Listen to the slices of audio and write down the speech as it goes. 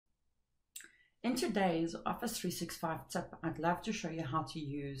In today's Office 365 tip, I'd love to show you how to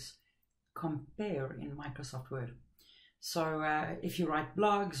use Compare in Microsoft Word. So if you write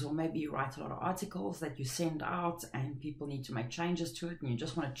blogs, or maybe you write a lot of articles that you send out and people need to make changes to it and you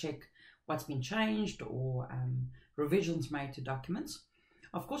just want to check what's been changed or revisions made to documents.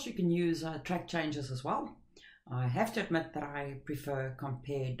 Of course, you can use track changes as well. I have to admit that I prefer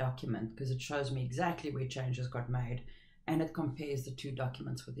Compare Document because it shows me exactly where changes got made and it compares the two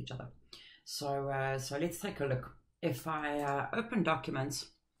documents with each other. So let's take a look. If I open Documents,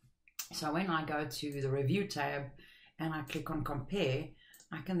 so when I go to the Review tab and I click on Compare,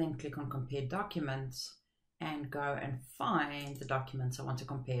 I can then click on Compare Documents and go and find the documents I want to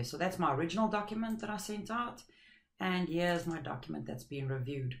compare. So that's my original document that I sent out, and here's my document that's been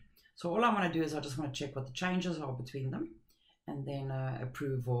reviewed. So all I want to do is I just want to check what the changes are between them, and then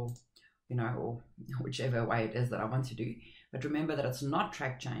approve or whichever way it is that I want to do. But remember that it's not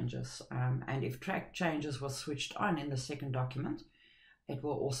track changes, and if track changes was switched on in the second document, it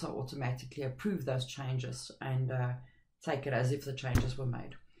will also automatically approve those changes and take it as if the changes were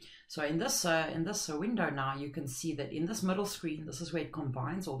made. So in this window now, you can see that in this middle screen, this is where it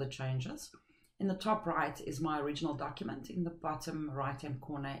combines all the changes. In the top right is my original document. In the bottom right hand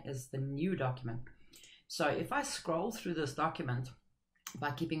corner is the new document. So if I scroll through this document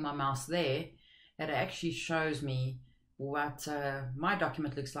by keeping my mouse there, it actually shows me what my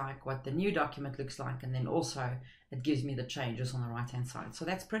document looks like, what the new document looks like, and then also it gives me the changes on the right hand side. So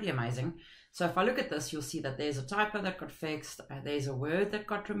that's pretty amazing. So if I look at this, you'll see that there's a typo that got fixed, there's a word that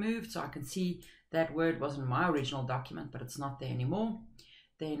got removed, so I can see that word was in my original document but it's not there anymore.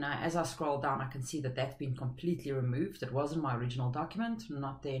 Then as I scroll down, I can see that that's been completely removed. It was in my original document,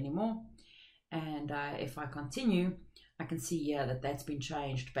 not there anymore. And if I continue, I can see here that that's been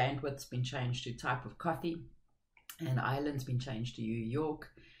changed. Bandwidth's been changed to type of coffee, and Ireland's been changed to New York.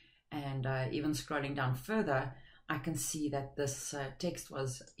 And even scrolling down further, I can see that this text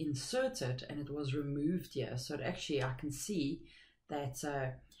was inserted and it was removed here. So actually I can see that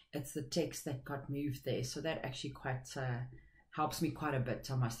it's the text that got moved there. So that actually quite helps me quite a bit,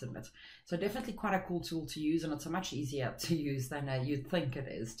 I must admit. So definitely quite a cool tool to use, and it's much easier to use than you'd think it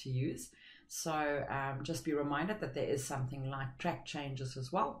is to use. So just be reminded that there is something like track changes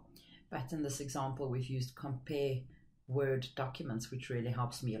as well. But in this example, we've used Compare Word documents, which really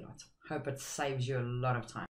helps me a lot. Hope it saves you a lot of time.